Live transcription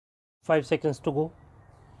5 seconds to go.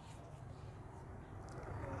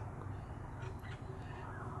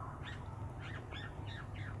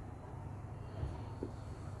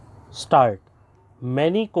 Start.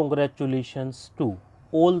 Many congratulations to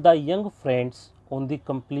all the young friends on the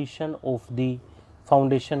completion of the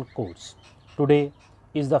foundation course. Today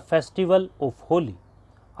is the festival of Holi.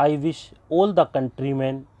 I wish all the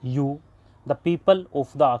countrymen, you, the people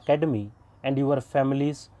of the academy and your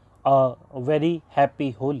families a very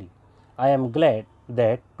happy Holi. I am glad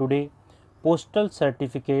that today postal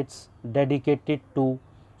certificates dedicated to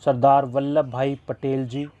Sardar Vallabhbhai Patel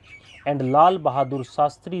ji and Lal Bahadur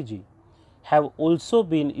Shastri ji have also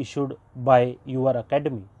been issued by your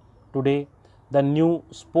academy. Today, the new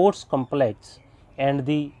sports complex and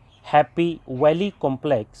the Happy Valley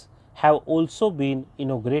complex have also been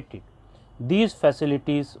inaugurated. These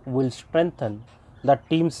facilities will strengthen the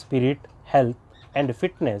team spirit, health and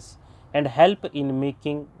fitness and help in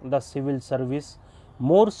making the civil service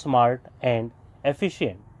more smart and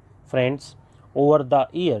efficient. Friends, over the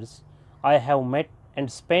years, I have met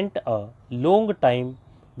and spent a long time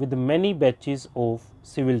with many batches of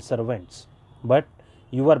civil servants. But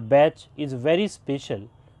your batch is very special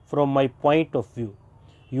from my point of view.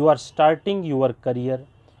 You are starting your career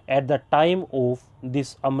at the time of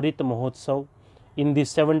this Amrit Mahotsav in the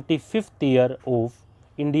 75th year of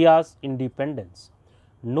India's independence.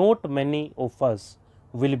 Not many of us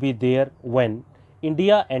will be there when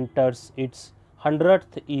India enters its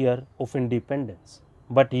 100th year of independence,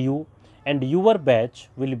 but you and your batch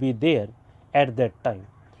will be there at that time.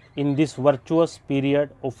 In this virtuous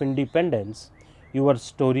period of independence, your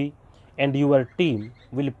story and your team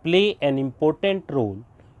will play an important role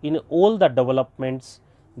in all the developments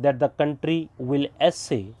that the country will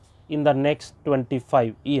essay in the next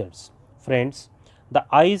 25 years. Friends, the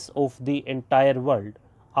eyes of the entire world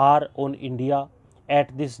are on India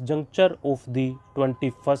at this juncture of the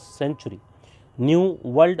 21st century. New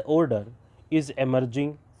world order is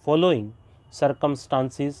emerging following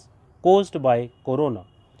circumstances caused by corona.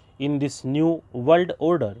 In this new world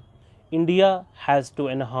order, India has to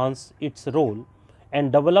enhance its role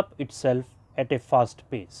and develop itself at a fast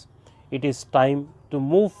pace. It is time to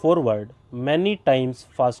move forward many times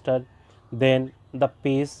faster than the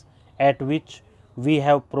pace at which we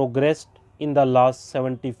have progressed in the last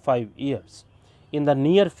 75 years. In the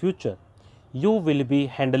near future, you will be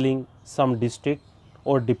handling some district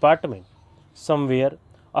or department. Somewhere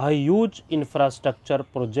a huge infrastructure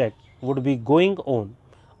project would be going on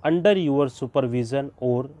under your supervision,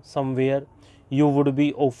 or somewhere you would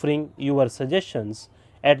be offering your suggestions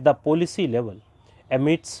at the policy level.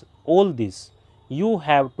 Amidst all this, you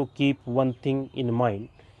have to keep one thing in mind,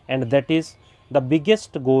 and that is the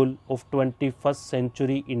biggest goal of 21st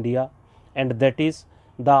century India, and that is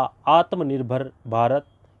the Atmanirbhar Bharat,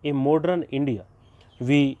 a modern India.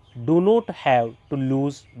 We do not have to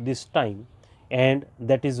lose this time, and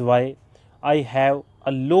that is why I have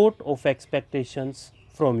a lot of expectations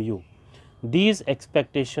from you. These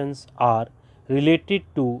expectations are related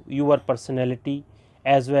to your personality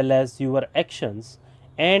as well as your actions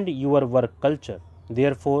and your work culture.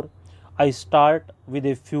 Therefore, I start with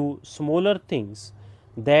a few smaller things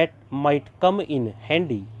that might come in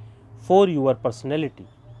handy for your personality.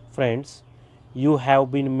 Friends, you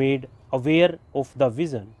have been made aware of the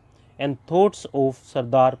vision and thoughts of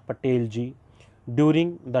Sardar Patel ji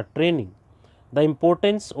during the training. The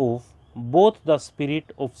importance of both the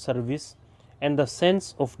spirit of service and the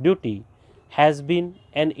sense of duty has been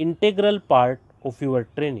an integral part of your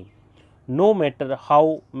training. No matter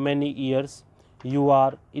how many years you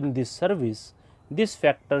are in this service, this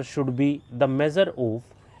factor should be the measure of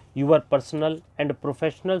your personal and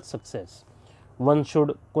professional success. One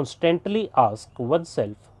should constantly ask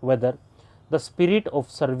oneself whether the spirit of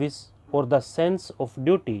service or the sense of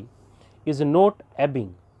duty is not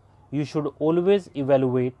ebbing. You should always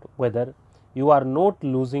evaluate whether you are not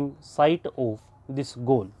losing sight of this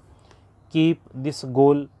goal. Keep this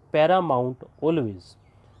goal paramount always.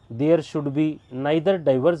 There should be neither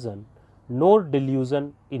diversion nor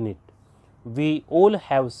delusion in it. We all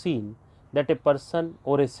have seen that a person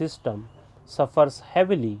or a system suffers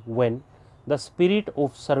heavily when the spirit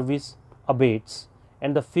of service abates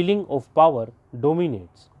and the feeling of power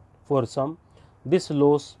dominates. For some, this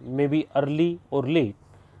loss may be early or late,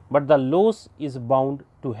 but the loss is bound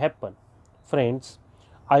to happen. Friends,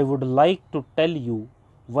 I would like to tell you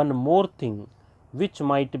one more thing which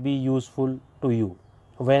might be useful to you.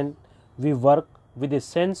 When we work with a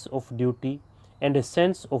sense of duty and a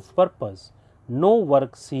sense of purpose, no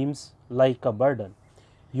work seems like a burden.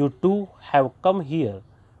 You too have come here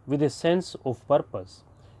with a sense of purpose.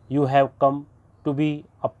 You have come to be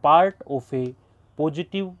a part of a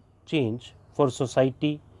positive change for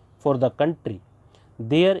society, for the country.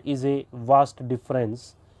 There is a vast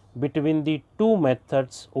difference between the two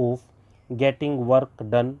methods of getting work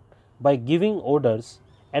done by giving orders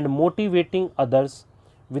and motivating others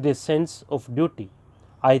with a sense of duty.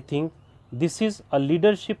 I think this is a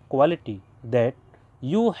leadership quality that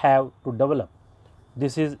you have to develop.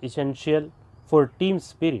 This is essential for team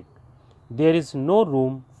spirit. There is no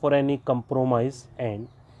room for any compromise, and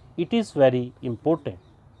it is very important.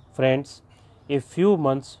 Friends, a few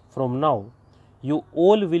months from now, you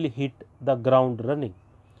all will hit the ground running.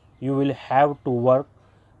 You will have to work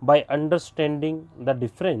by understanding the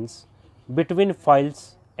difference between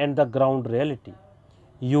files and the ground reality.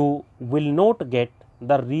 You will not get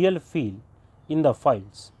the real feel in the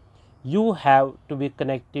files. You have to be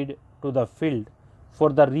connected to the field for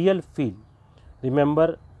the real feel.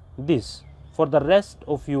 Remember this: for the rest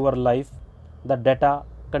of your life, the data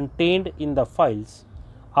contained in the files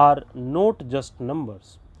are not just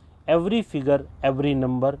numbers. Every figure, every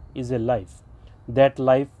number is a life. That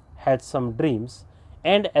life has some dreams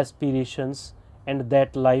and aspirations, and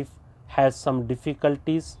that life has some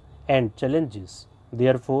difficulties and challenges.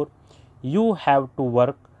 Therefore, you have to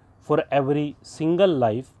work for every single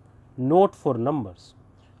life, not for numbers.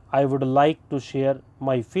 I would like to share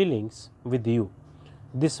my feelings with you.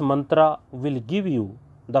 This mantra will give you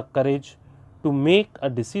the courage to make a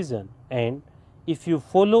decision, and if you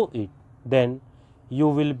follow it, then you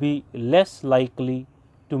will be less likely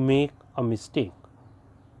to make a mistake.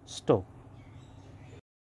 Stop.